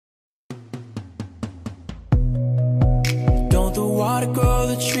water grow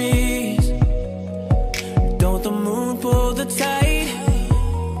the trees? Don't the moon pull the tide?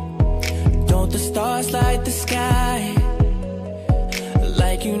 Don't the stars light the sky?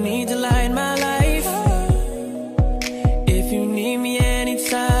 Like you need to light my life. If you need me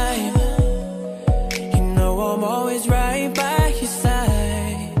anytime, you know I'm always right by your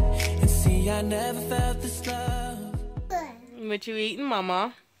side. And see, I never felt this love. What you eating,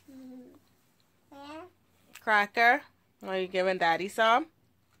 Mama? Cracker? Are you giving Daddy some?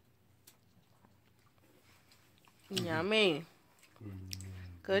 Yummy.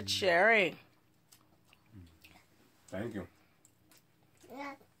 Good sharing. Thank you.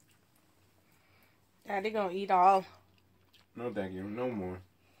 Daddy gonna eat all. No, thank you. No more.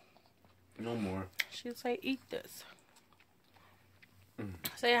 No more. She'll say, eat this.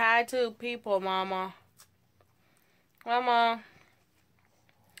 Say hi to people, Mama. Mama.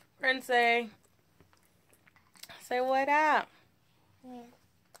 Princey. Say what up. Yeah.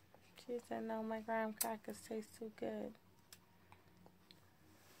 She said, no, my graham crackers taste too good.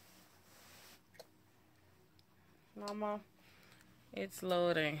 Mama, it's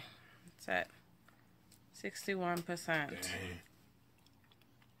loading. It's at 61%. Dang.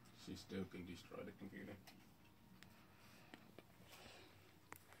 She still can destroy the computer.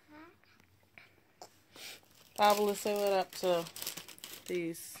 Babilous, say what up to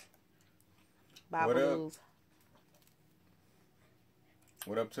these Babilous.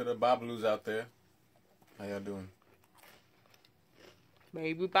 What up to the Babilous out there? How y'all doing?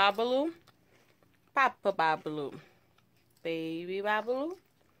 Baby Babilous, Papa Babilous, Baby Babilous,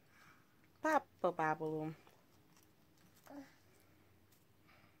 Papa Babilous.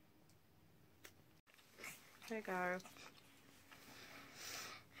 Hey guys,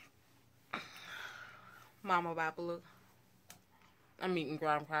 Mama Babilous. I'm eating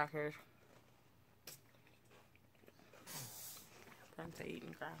graham crackers. Friends are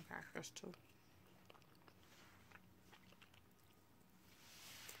eating graham crackers too.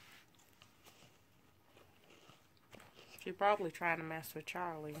 She probably trying to mess with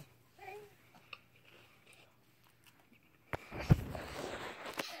Charlie.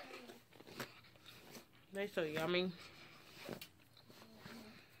 They so yummy.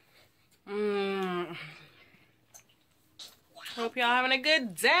 Hope y'all having a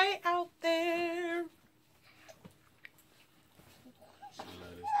good day out there.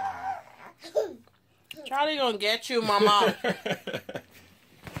 Charlie gonna get you, Mama.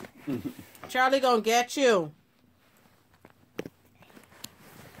 Charlie gonna get you.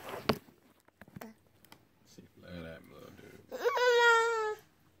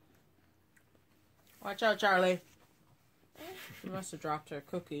 Watch out, Charlie. She must have dropped her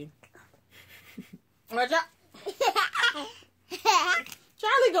cookie. Watch out.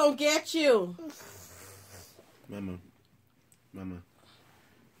 Charlie gonna get you. Mama. Mama.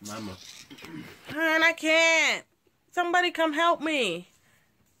 Mama. And I can't. Somebody come help me.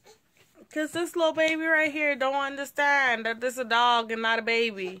 Because this little baby right here don't understand that this is a dog and not a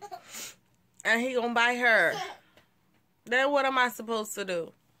baby. And he gonna bite her. Then what am I supposed to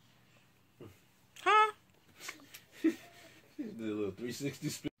do? Huh? Did a little 360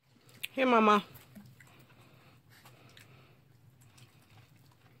 spin. Here, Mama.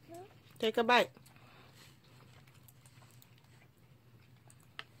 Take a bite.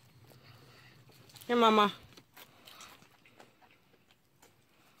 Here, Mama.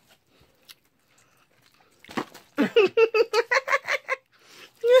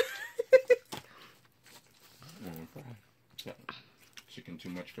 Chicken too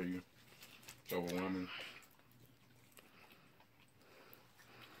much for you. It's overwhelming.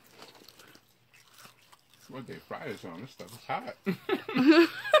 What they fried this on? This stuff is hot.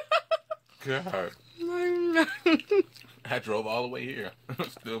 God. I drove all the way here.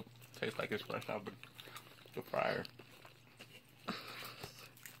 Still tastes like it's fresh out the fryer.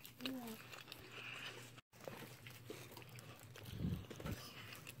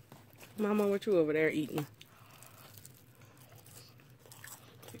 Mama, what you over there eating?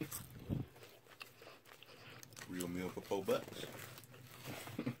 Real meal for $4.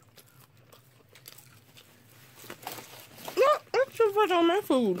 What's your foot on my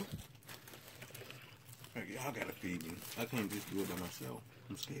food? Hey, y'all gotta feed me. I can't just do it by myself.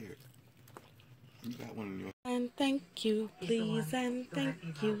 I'm scared. You got one in your... And thank you, please, and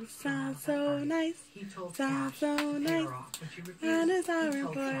thank you. Sounds so nice. Sounds so nice. Manners are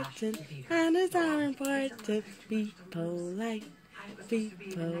important. Manners are important. Be polite. Be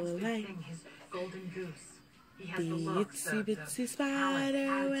polite. The itsy bitsy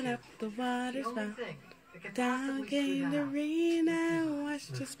spider went up the water spout. Down came the rain and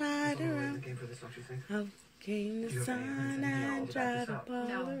washed the spider out. Up came the sun and dried up all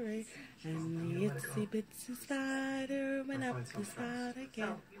the rain. And the itsy bitsy spider went up the spout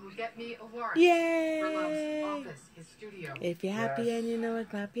again. You will get me a warrant. Yay! For Love's office, his studio. If you're happy and you know it,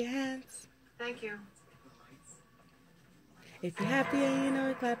 clap your hands. Thank you. If you're happy and you know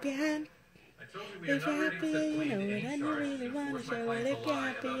it, clap your hands. If you're happy and you know it, and you really want to show it. If you're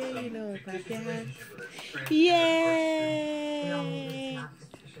happy and you know it, clap your hands. Yay! We all know it's not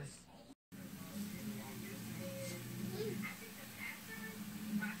fictitious.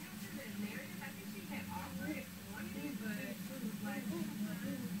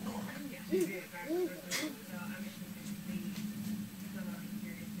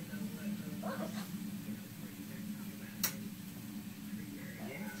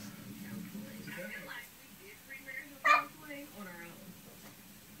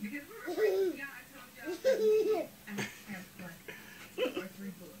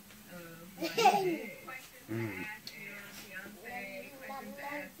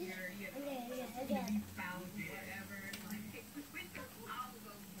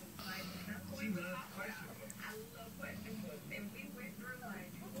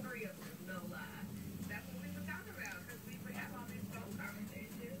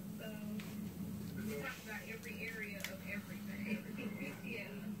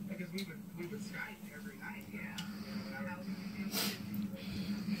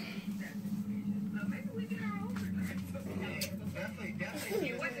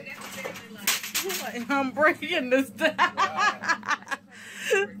 I'm breaking this down.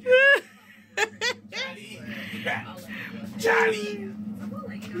 Johnny!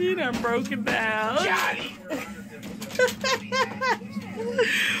 You done broke it down. Johnny!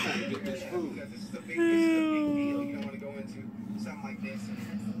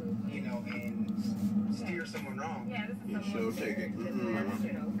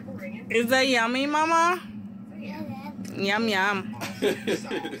 Is that yummy, Mama? Yum, yum.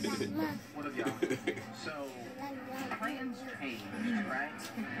 What have y'all? So, plans changed, right?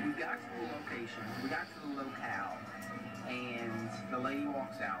 We got to the location, we got to the locale, and the lady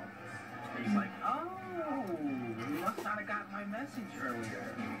walks out. And he's like, oh, you must not have gotten my message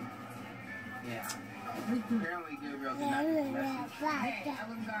earlier. Yeah. Apparently, Gabriel did not get the message. Hey, I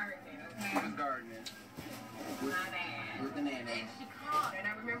was gardening, okay? She was gardening. My bad. With the nana. And she called, and I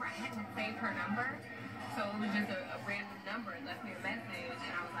remember I hadn't saved her number. So it was just a random number and left me a message,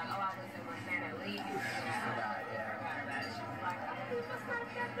 and I was like, oh, I was in my Santa leave. And I forgot about it. She was like, oh, you must not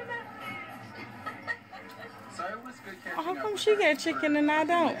have got the message. So it was good catching How up come with she her got chicken and I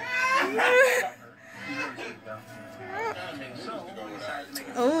don't?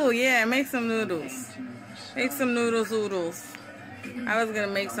 Oh, yeah, make some noodles. Make some noodles oodles. I was going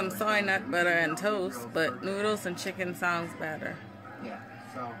to make some soy nut butter and toast, but noodles and chicken sounds better. Yeah,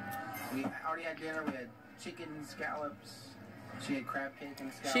 so we already had dinner. We had chicken scallops. She had crab cake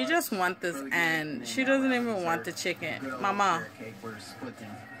and scallops. She just wants this, Really and good. she doesn't even want the chicken. Good old Mama, carrot cake we're splitting.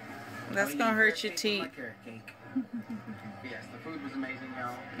 that's going to hurt your teeth. Carrot cake. Yes, the food was amazing,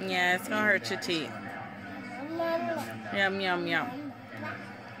 y'all. Yeah, it's going to hurt your teeth. Yum, yum, yum.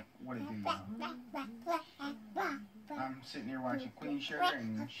 What did you do? I'm sitting here watching Queen Sugar,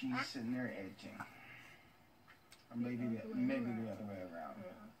 and she's sitting there editing. Or maybe the other way around.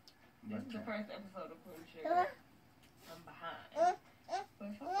 This is the But, first episode of Queen Sugar. I'm behind. But so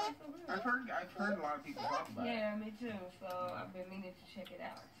far, so good. I've heard a lot of people talk about it. Yeah, me too. So I've been meaning to check it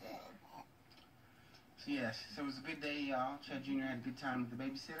out. So yes, so it was a good day, y'all. Chad Jr. had a good time with the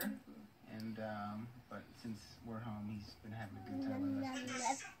babysitter, and but since we're home, he's been having a good time with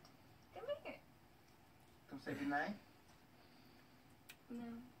us. Come here. Come say good night. No.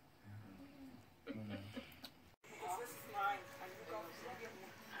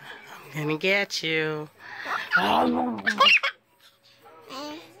 I'm gonna get you. I'm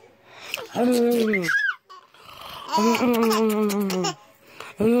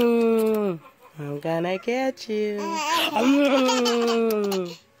gonna get you.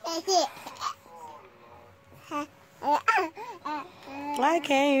 Why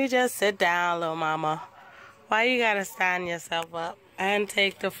can't you just sit down, little mama? Why you gotta stand yourself up and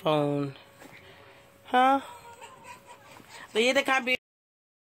take the phone? Huh? Leave the computer.